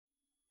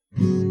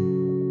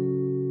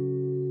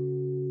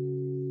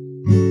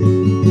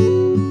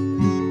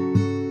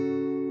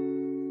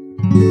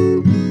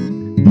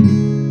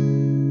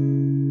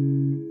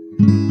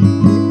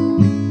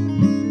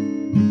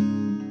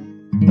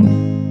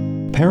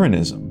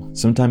Peronism,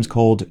 sometimes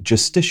called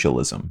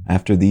Justicialism,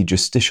 after the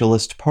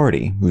Justicialist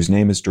party, whose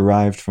name is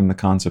derived from the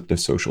concept of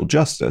social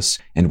justice,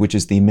 and which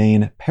is the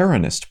main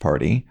Peronist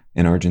party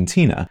in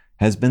Argentina,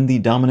 has been the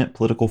dominant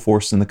political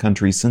force in the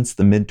country since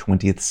the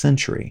mid-20th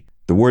century.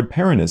 The word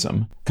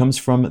Peronism comes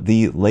from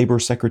the labor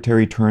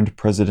secretary turned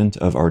president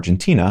of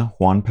Argentina,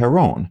 Juan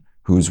Perón,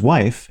 whose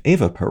wife,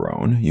 Eva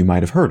Perón, you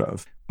might have heard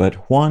of. But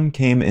Juan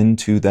came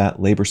into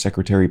that labor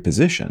secretary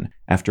position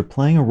after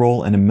playing a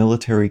role in a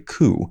military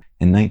coup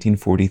in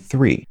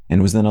 1943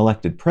 and was then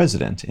elected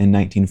president in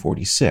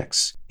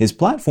 1946. His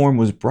platform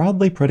was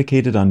broadly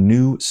predicated on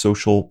new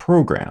social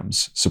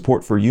programs,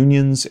 support for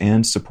unions,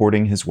 and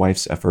supporting his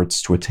wife's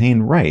efforts to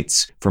attain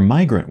rights for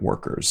migrant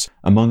workers,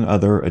 among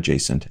other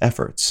adjacent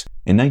efforts.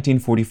 In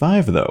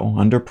 1945, though,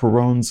 under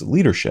Perón's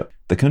leadership,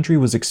 the country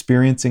was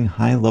experiencing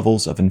high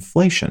levels of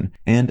inflation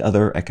and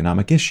other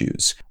economic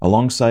issues,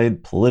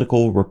 alongside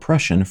political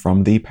repression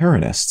from the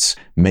Peronists,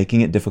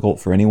 making it difficult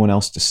for anyone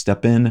else to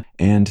step in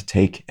and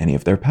take any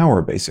of their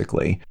power,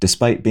 basically,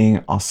 despite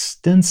being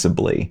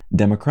ostensibly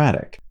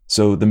democratic.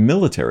 So the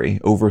military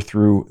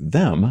overthrew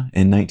them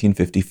in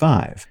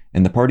 1955,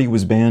 and the party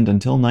was banned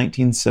until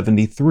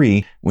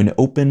 1973 when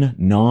open,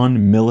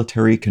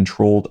 non-military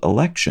controlled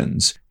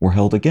elections were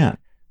held again.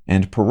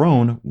 And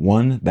Perón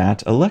won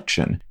that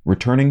election,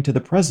 returning to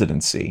the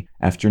presidency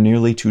after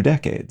nearly 2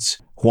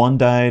 decades. Juan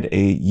died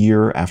a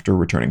year after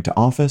returning to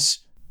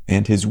office,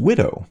 and his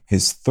widow,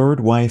 his third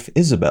wife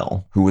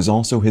Isabel, who was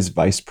also his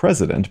vice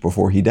president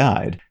before he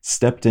died,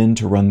 stepped in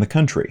to run the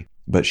country.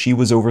 But she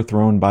was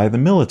overthrown by the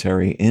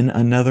military in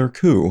another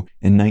coup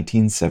in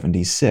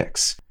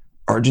 1976.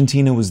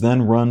 Argentina was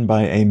then run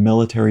by a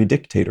military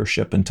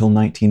dictatorship until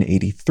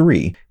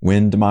 1983,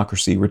 when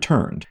democracy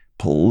returned.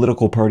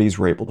 Political parties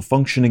were able to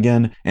function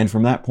again, and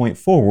from that point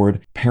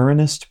forward,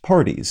 Peronist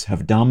parties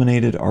have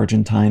dominated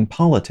Argentine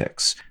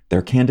politics,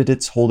 their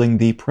candidates holding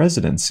the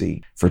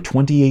presidency for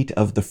 28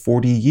 of the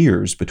 40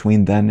 years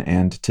between then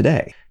and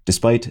today,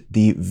 despite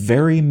the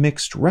very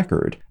mixed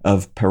record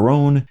of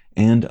Perón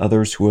and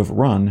others who have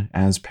run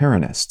as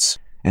Peronists.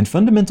 And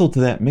fundamental to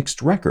that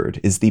mixed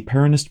record is the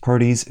Peronist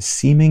party's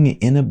seeming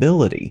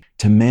inability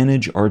to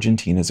manage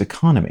Argentina's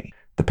economy.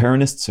 The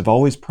Peronists have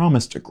always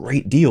promised a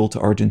great deal to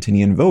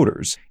Argentinian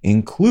voters,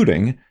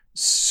 including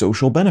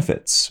social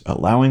benefits,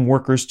 allowing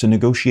workers to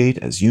negotiate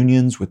as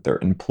unions with their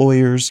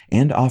employers,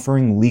 and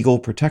offering legal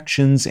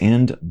protections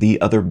and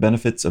the other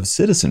benefits of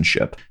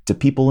citizenship to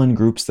people in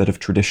groups that have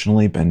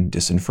traditionally been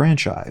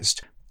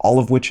disenfranchised, all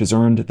of which has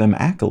earned them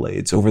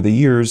accolades over the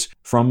years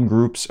from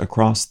groups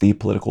across the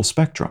political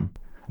spectrum.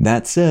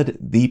 That said,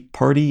 the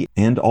party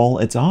and all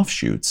its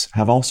offshoots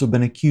have also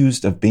been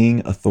accused of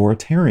being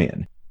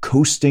authoritarian,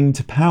 coasting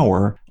to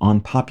power on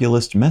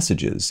populist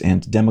messages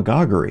and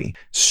demagoguery,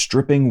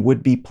 stripping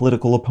would-be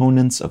political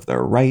opponents of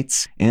their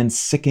rights and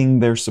sicking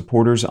their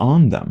supporters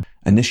on them,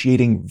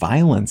 initiating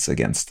violence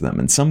against them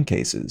in some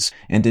cases,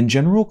 and in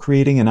general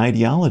creating an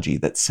ideology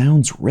that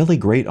sounds really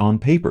great on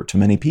paper to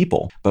many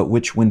people, but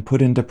which when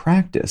put into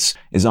practice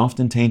is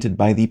often tainted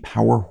by the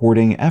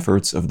power-hoarding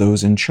efforts of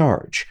those in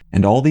charge.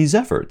 And all these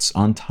efforts,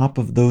 on top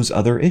of those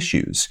other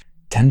issues,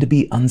 tend to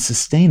be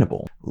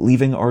unsustainable,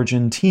 leaving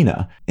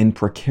Argentina in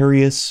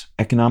precarious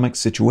economic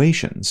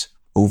situations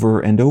over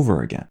and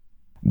over again.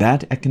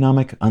 That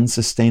economic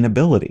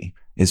unsustainability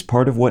is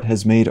part of what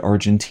has made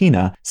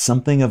Argentina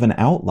something of an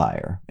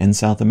outlier in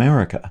South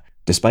America.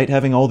 Despite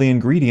having all the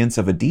ingredients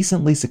of a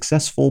decently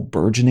successful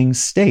burgeoning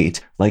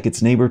state like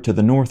its neighbor to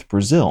the north,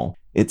 Brazil,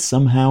 it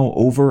somehow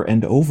over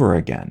and over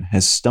again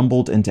has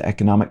stumbled into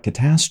economic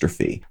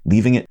catastrophe,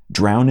 leaving it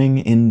drowning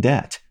in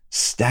debt,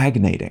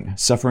 stagnating,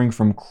 suffering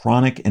from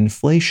chronic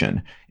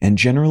inflation, and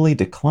generally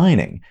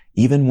declining,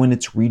 even when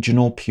its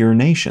regional peer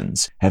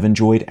nations have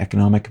enjoyed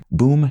economic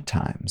boom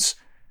times.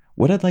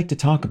 What I'd like to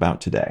talk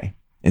about today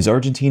is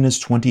Argentina's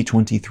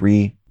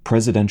 2023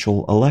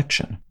 presidential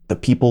election, the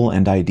people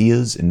and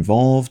ideas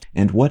involved,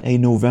 and what a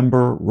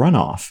November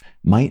runoff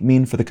might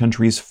mean for the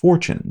country's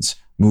fortunes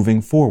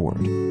moving forward.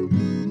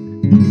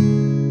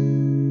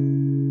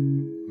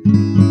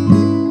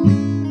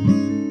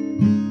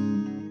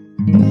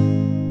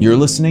 You're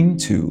listening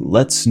to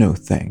Let's Know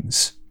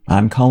Things.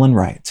 I'm Colin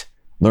Wright.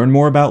 Learn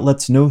more about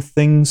Let's Know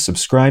Things,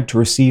 subscribe to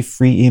receive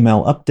free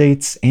email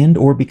updates, and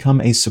or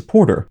become a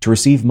supporter to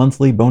receive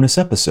monthly bonus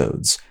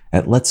episodes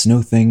at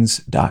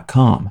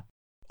letsknowthings.com.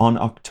 On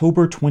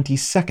October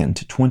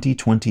 22nd,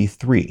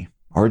 2023,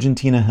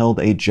 Argentina held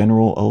a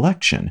general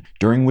election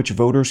during which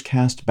voters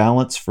cast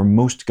ballots for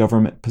most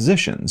government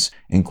positions,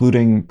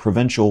 including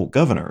provincial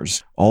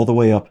governors, all the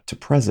way up to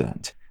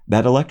president.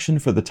 that election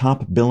for the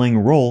top billing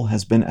role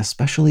has been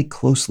especially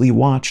closely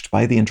watched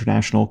by the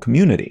international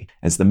community,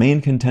 as the main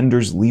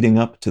contenders leading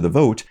up to the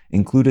vote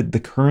included the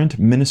current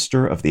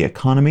Minister of the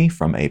Economy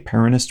from a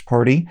Peronist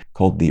party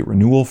called the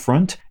Renewal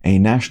Front, a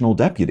national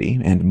deputy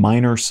and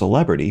minor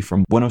celebrity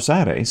from Buenos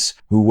Aires,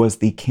 who was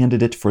the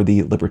candidate for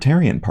the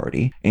Libertarian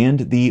Party,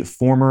 and the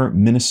former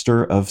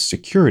Minister of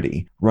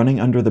Security,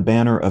 running under the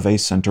banner of a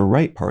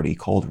center-right party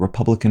called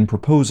Republican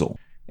Proposal.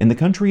 In the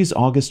country's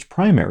August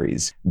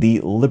primaries,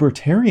 the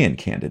Libertarian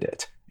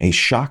candidate, a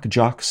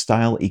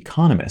shock-jock-style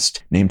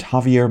economist named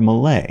Javier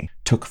Milei,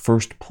 took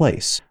first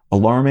place,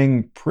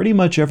 alarming pretty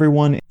much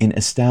everyone in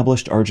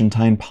established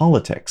Argentine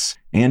politics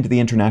and the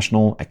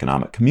international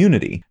economic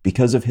community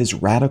because of his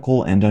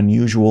radical and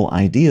unusual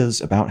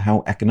ideas about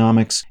how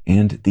economics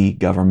and the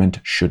government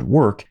should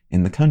work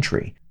in the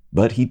country.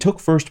 But he took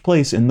first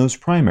place in those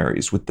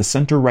primaries, with the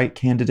center-right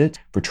candidate,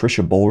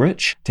 Patricia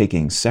Bullrich,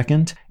 taking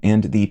second,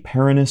 and the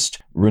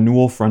Peronist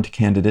Renewal Front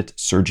candidate,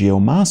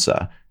 Sergio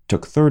Massa,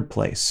 took third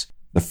place.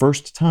 The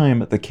first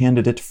time the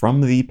candidate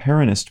from the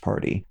Peronist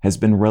party has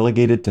been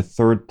relegated to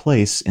third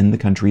place in the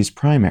country's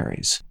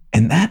primaries.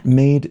 And that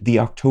made the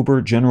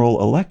October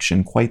general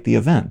election quite the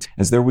event,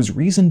 as there was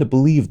reason to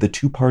believe the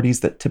two parties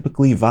that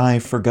typically vie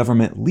for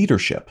government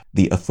leadership,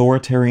 the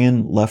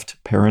authoritarian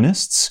left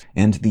Peronists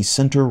and the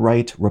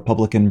center-right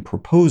Republican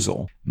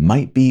Proposal,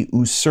 might be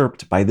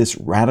usurped by this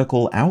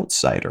radical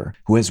outsider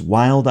who has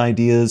wild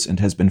ideas and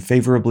has been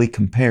favorably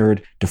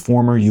compared to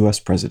former U.S.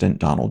 President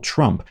Donald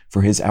Trump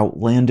for his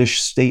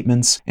outlandish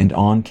statements and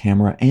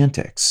on-camera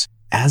antics.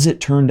 As it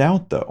turned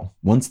out, though,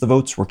 once the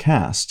votes were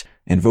cast,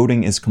 and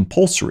voting is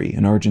compulsory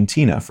in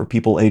Argentina for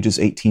people ages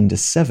 18 to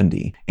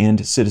 70,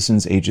 and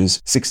citizens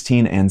ages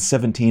 16 and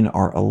 17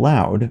 are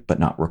allowed, but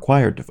not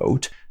required to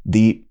vote,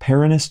 the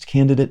Peronist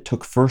candidate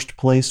took first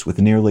place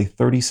with nearly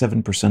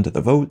 37% of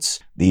the votes,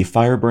 the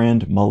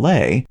firebrand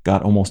Milei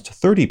got almost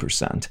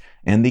 30%,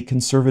 and the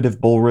conservative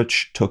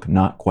Bullrich took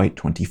not quite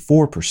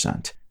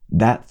 24%.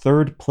 That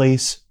third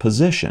place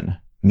position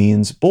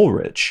means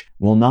Bullrich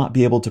will not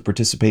be able to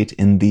participate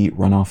in the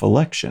runoff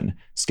election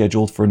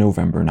scheduled for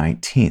November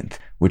 19th,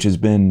 which has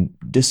been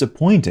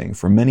disappointing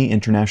for many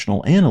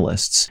international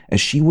analysts, as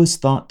she was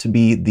thought to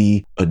be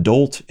the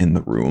adult in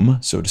the room,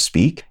 so to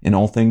speak, in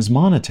all things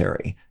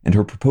monetary, and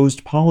her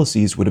proposed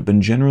policies would have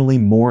been generally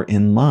more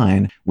in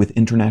line with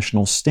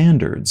international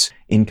standards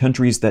in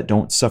countries that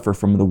don't suffer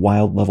from the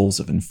wild levels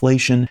of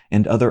inflation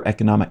and other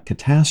economic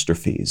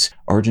catastrophes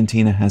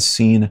Argentina has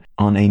seen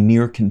on a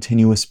near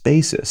continuous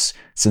basis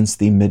since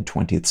the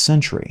mid-20th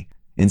century.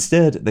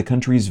 Instead, the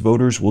country's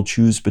voters will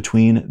choose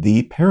between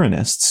the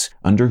Peronists,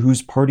 under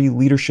whose party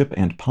leadership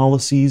and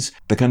policies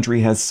the country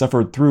has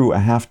suffered through a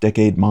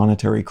half-decade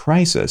monetary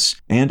crisis,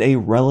 and a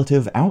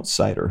relative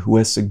outsider who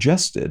has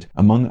suggested,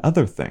 among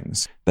other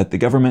things, that the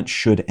government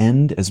should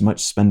end as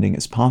much spending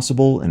as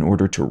possible in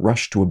order to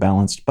rush to a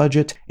balanced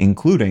budget,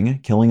 including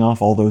killing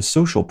off all those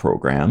social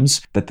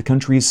programs, that the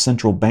country's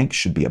central bank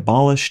should be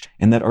abolished,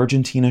 and that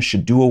Argentina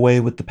should do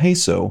away with the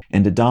peso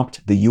and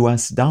adopt the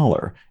US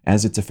dollar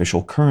as its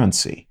official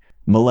currency.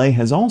 Milei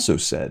has also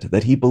said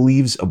that he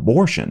believes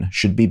abortion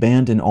should be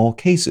banned in all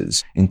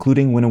cases,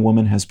 including when a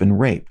woman has been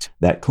raped,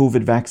 that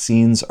COVID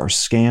vaccines are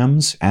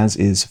scams, as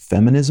is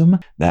feminism,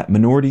 that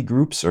minority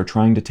groups are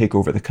trying to take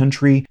over the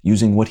country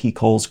using what he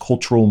calls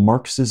cultural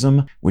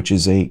Marxism, which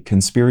is a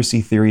conspiracy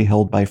theory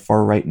held by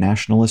far-right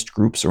nationalist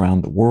groups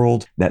around the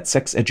world, that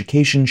sex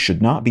education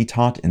should not be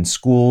taught in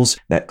schools,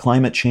 that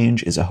climate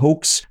change is a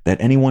hoax, that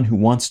anyone who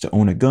wants to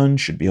own a gun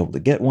should be able to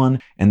get one,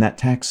 and that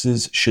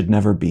taxes should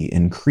never be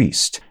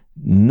increased.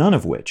 None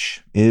of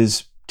which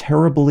is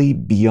terribly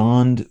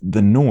beyond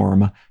the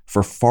norm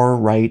for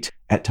far-right,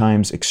 at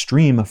times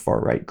extreme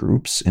far-right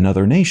groups in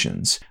other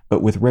nations,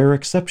 but with rare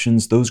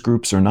exceptions, those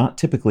groups are not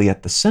typically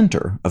at the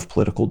center of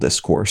political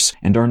discourse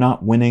and are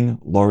not winning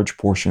large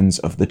portions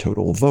of the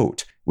total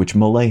vote, which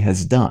Milei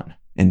has done,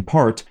 in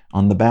part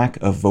on the back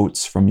of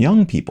votes from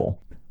young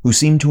people who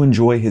seem to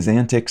enjoy his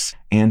antics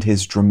and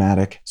his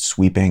dramatic,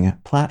 sweeping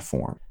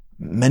platform.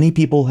 Many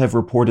people have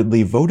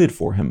reportedly voted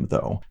for him,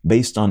 though,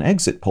 based on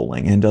exit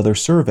polling and other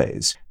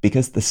surveys,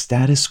 because the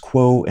status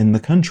quo in the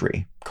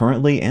country,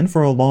 currently and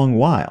for a long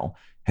while,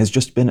 has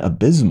just been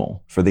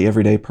abysmal for the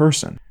everyday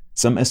person.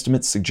 Some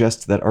estimates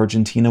suggest that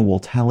Argentina will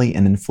tally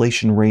an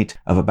inflation rate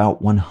of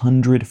about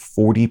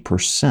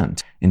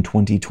 140% in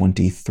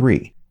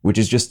 2023, which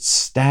is just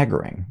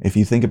staggering if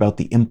you think about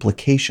the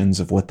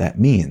implications of what that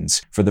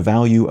means for the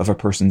value of a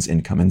person's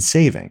income and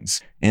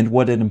savings, and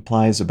what it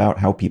implies about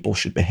how people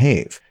should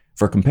behave.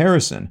 For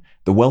comparison,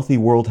 the wealthy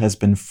world has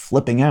been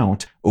flipping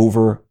out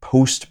over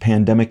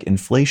post-pandemic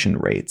inflation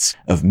rates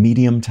of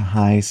medium to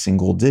high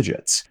single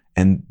digits.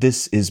 And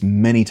this is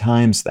many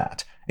times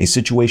that, a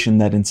situation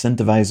that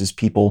incentivizes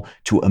people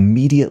to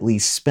immediately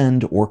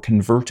spend or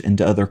convert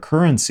into other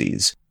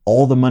currencies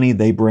all the money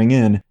they bring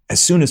in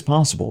as soon as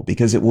possible,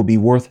 because it will be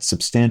worth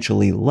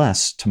substantially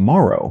less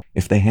tomorrow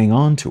if they hang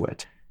on to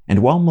it.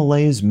 And while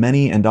Milei's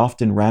many and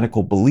often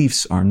radical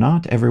beliefs are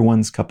not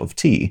everyone's cup of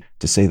tea,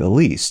 to say the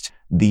least,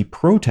 the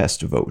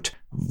protest vote,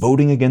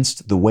 voting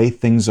against the way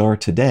things are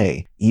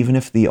today, even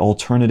if the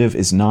alternative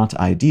is not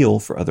ideal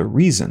for other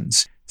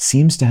reasons,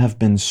 seems to have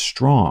been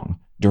strong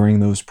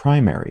during those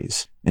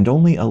primaries, and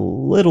only a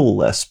little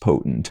less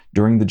potent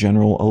during the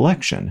general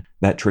election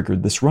that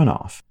triggered this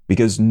runoff,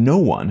 because no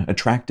one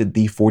attracted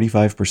the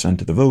 45%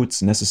 of the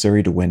votes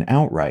necessary to win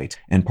outright,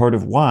 and part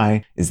of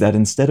why is that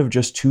instead of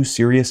just two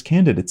serious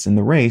candidates in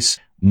the race,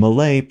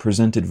 Milei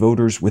presented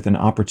voters with an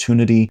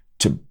opportunity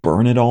to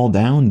burn it all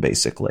down,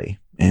 basically,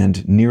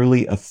 and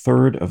nearly a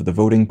third of the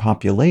voting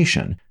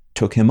population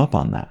took him up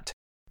on that.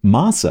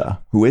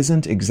 Massa, who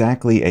isn't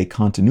exactly a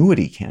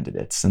continuity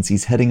candidate since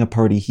he's heading a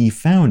party he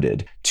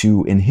founded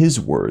to, in his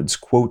words,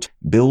 quote,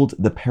 build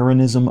the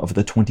Peronism of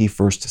the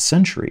 21st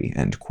century,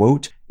 end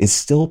quote, is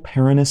still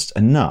Peronist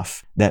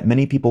enough that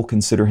many people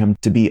consider him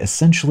to be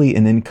essentially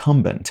an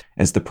incumbent,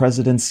 as the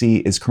presidency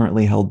is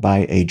currently held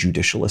by a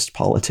Justicialist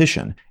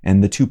politician,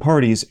 and the two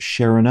parties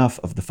share enough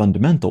of the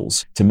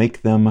fundamentals to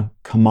make them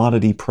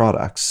commodity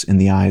products in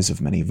the eyes of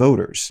many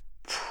voters.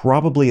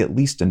 Probably at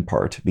least in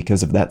part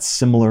because of that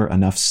similar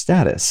enough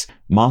status,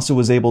 Massa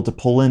was able to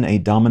pull in a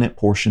dominant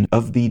portion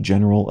of the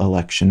general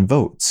election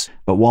votes.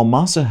 But while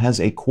Massa has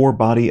a core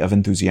body of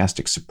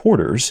enthusiastic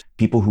supporters,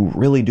 people who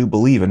really do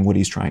believe in what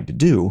he's trying to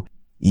do,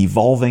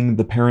 evolving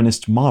the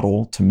Peronist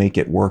model to make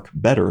it work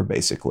better,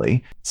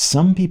 basically,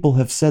 some people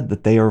have said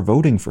that they are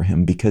voting for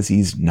him because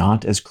he's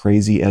not as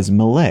crazy as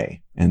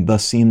Milei, and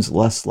thus seems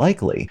less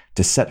likely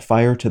to set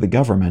fire to the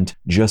government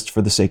just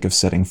for the sake of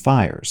setting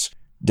fires.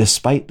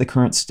 Despite the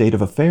current state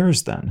of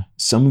affairs, then,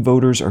 some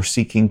voters are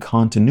seeking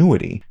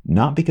continuity,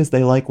 not because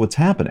they like what's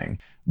happening,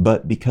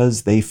 but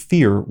because they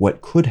fear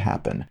what could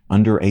happen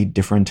under a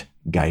different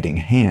guiding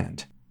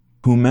hand.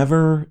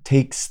 Whomever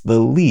takes the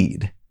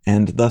lead,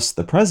 and thus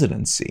the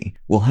presidency,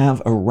 will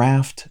have a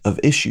raft of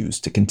issues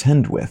to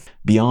contend with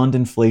beyond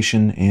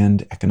inflation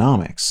and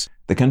economics.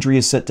 The country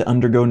is set to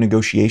undergo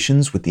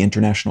negotiations with the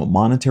International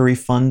Monetary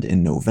Fund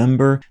in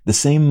November, the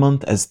same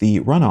month as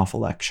the runoff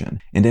election,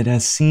 and it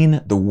has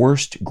seen the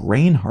worst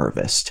grain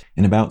harvest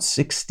in about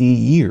 60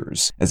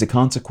 years as a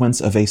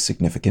consequence of a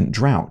significant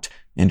drought.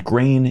 And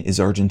grain is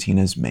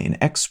Argentina's main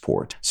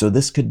export, so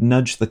this could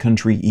nudge the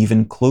country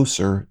even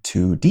closer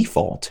to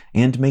default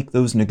and make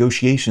those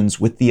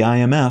negotiations with the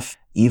IMF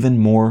even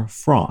more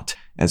fraught,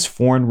 as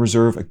foreign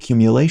reserve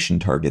accumulation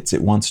targets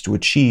it wants to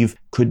achieve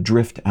could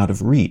drift out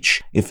of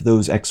reach if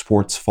those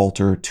exports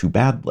falter too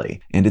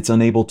badly, and it's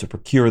unable to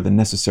procure the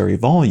necessary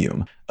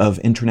volume of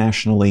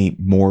internationally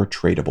more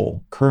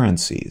tradable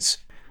currencies.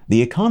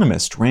 The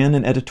Economist ran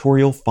an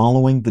editorial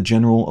following the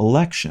general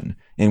election,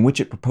 in which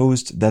it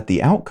proposed that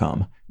the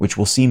outcome, which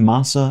will see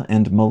Massa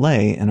and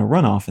Milei in a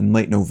runoff in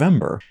late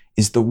November,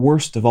 is the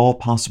worst of all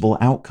possible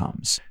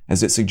outcomes,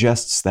 as it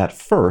suggests that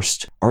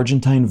first,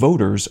 Argentine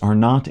voters are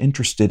not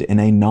interested in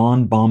a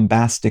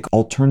non-bombastic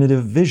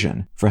alternative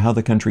vision for how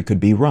the country could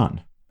be run,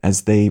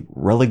 as they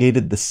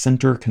relegated the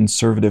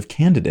center-conservative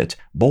candidate,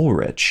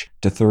 Bullrich,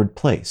 to third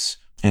place,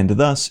 and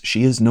thus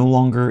she is no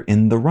longer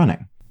in the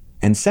running.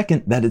 And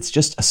second, that it's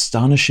just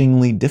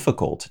astonishingly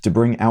difficult to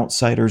bring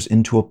outsiders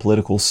into a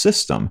political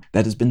system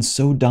that has been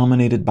so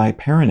dominated by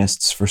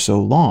Peronists for so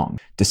long,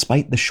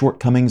 despite the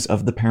shortcomings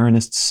of the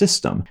Peronist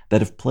system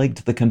that have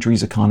plagued the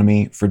country's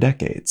economy for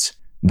decades.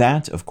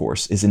 That, of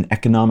course, is an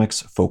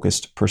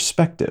economics-focused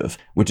perspective,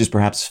 which is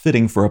perhaps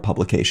fitting for a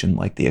publication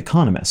like The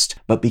Economist.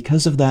 But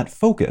because of that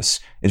focus,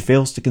 it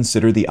fails to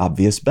consider the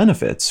obvious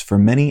benefits, for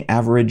many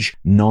average,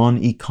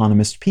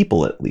 non-economist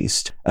people at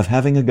least, of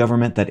having a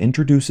government that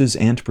introduces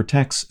and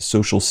protects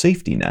social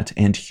safety net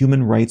and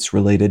human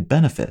rights-related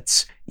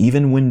benefits,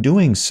 even when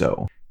doing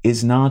so,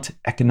 is not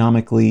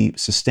economically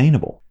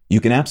sustainable. You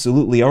can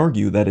absolutely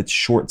argue that it's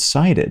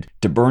short-sighted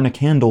to burn a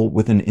candle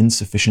with an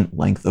insufficient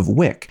length of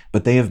wick,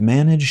 but they have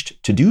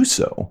managed to do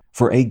so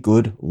for a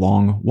good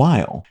long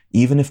while,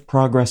 even if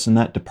progress in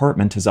that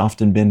department has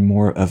often been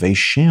more of a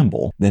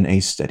shamble than a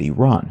steady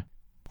run.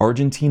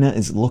 Argentina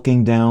is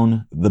looking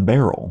down the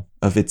barrel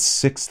of its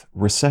sixth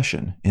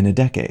recession in a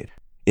decade.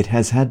 It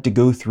has had to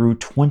go through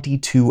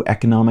 22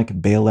 economic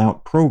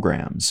bailout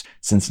programs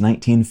since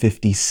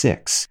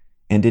 1956,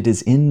 and it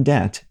is in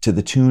debt to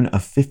the tune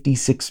of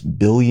 $56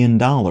 billion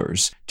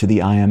to the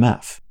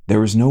IMF.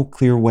 There is no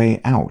clear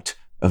way out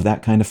of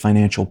that kind of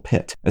financial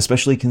pit,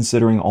 especially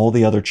considering all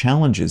the other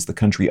challenges the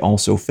country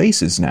also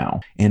faces now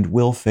and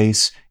will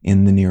face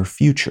in the near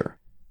future.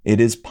 It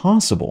is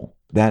possible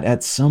that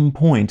at some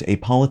point a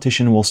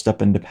politician will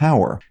step into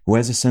power who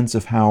has a sense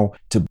of how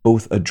to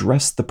both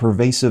address the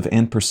pervasive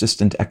and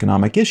persistent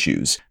economic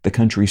issues the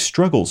country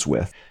struggles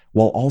with,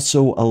 while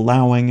also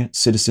allowing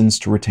citizens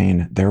to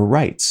retain their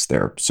rights,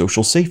 their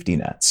social safety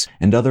nets,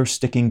 and other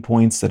sticking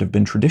points that have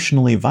been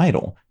traditionally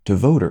vital to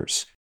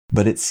voters.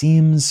 But it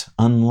seems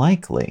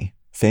unlikely,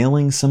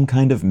 failing some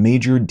kind of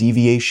major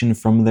deviation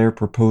from their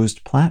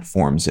proposed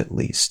platforms at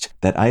least,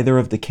 that either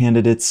of the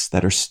candidates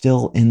that are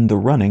still in the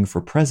running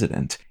for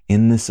president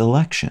in this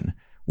election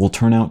will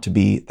turn out to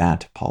be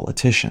that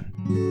politician.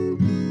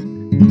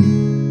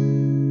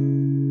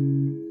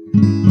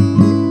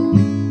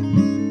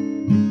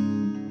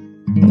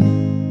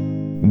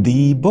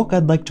 book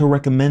I'd like to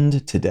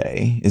recommend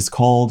today is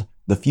called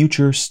The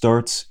Future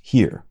Starts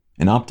Here,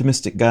 An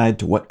Optimistic Guide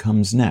to What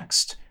Comes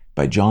Next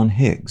by John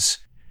Higgs.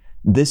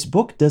 This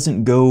book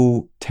doesn't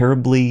go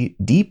terribly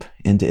deep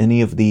into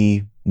any of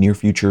the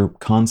near-future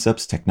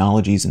concepts,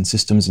 technologies, and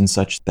systems and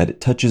such that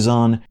it touches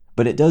on,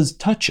 but it does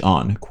touch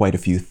on quite a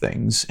few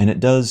things, and it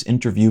does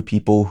interview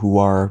people who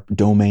are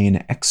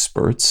domain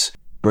experts,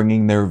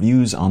 bringing their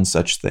views on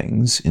such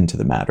things into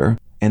the matter.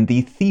 And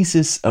the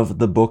thesis of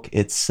the book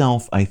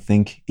itself, I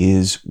think,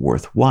 is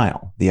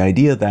worthwhile. The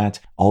idea that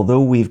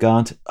although we've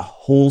got a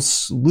whole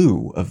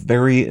slew of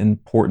very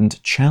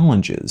important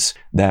challenges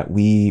that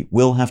we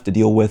will have to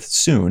deal with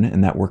soon,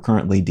 and that we're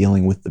currently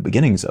dealing with the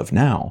beginnings of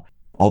now,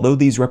 although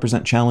these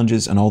represent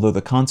challenges and although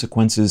the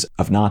consequences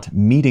of not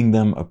meeting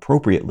them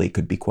appropriately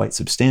could be quite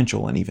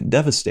substantial and even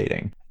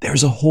devastating,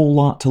 there's a whole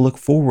lot to look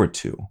forward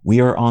to.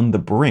 We are on the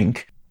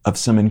brink of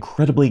some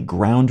incredibly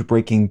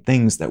groundbreaking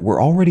things that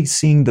we're already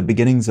seeing the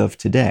beginnings of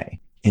today,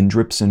 in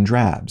drips and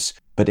drabs.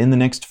 But in the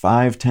next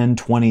 5, 10,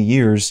 20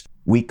 years,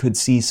 we could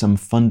see some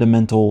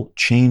fundamental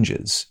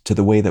changes to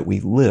the way that we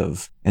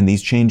live, and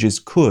these changes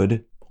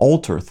could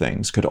alter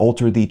things, could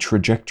alter the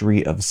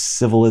trajectory of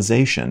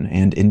civilization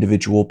and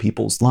individual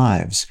people's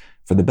lives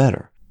for the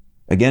better.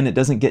 Again, it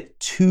doesn't get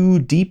too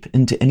deep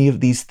into any of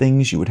these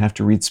things. You would have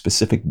to read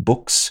specific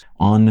books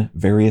on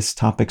various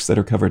topics that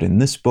are covered in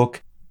this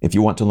book if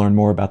you want to learn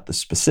more about the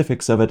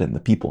specifics of it and the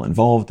people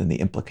involved and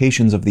the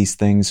implications of these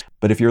things.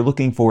 But if you're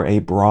looking for a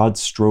broad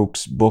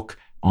strokes book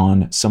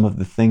on some of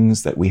the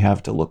things that we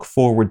have to look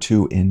forward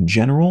to in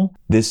general,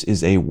 this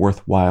is a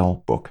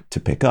worthwhile book to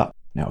pick up.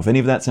 Now, if any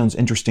of that sounds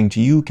interesting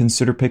to you,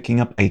 consider picking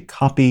up a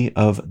copy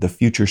of The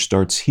Future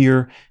Starts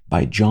Here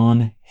by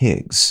John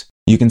Higgs.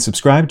 You can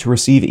subscribe to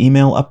receive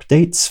email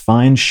updates,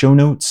 find show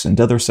notes and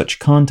other such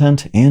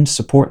content, and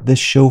support this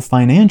show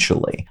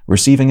financially,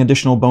 receiving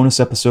additional bonus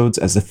episodes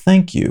as a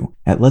thank you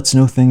at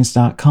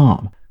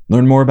letsknowthings.com.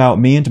 Learn more about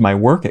me and my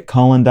work at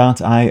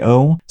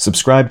Colin.io.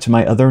 Subscribe to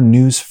my other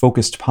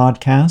news-focused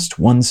podcast,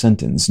 One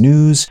Sentence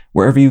News,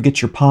 wherever you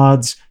get your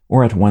pods,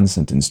 or at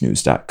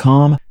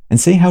onesentencenews.com. And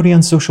say howdy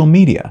on social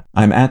media.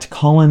 I'm at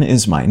Colin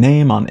is my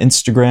name on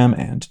Instagram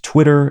and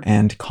Twitter,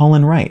 and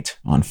Colin Wright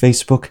on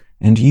Facebook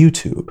and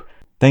YouTube.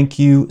 Thank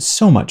you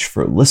so much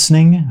for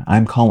listening.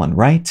 I'm Colin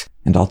Wright,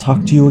 and I'll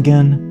talk to you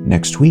again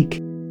next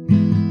week.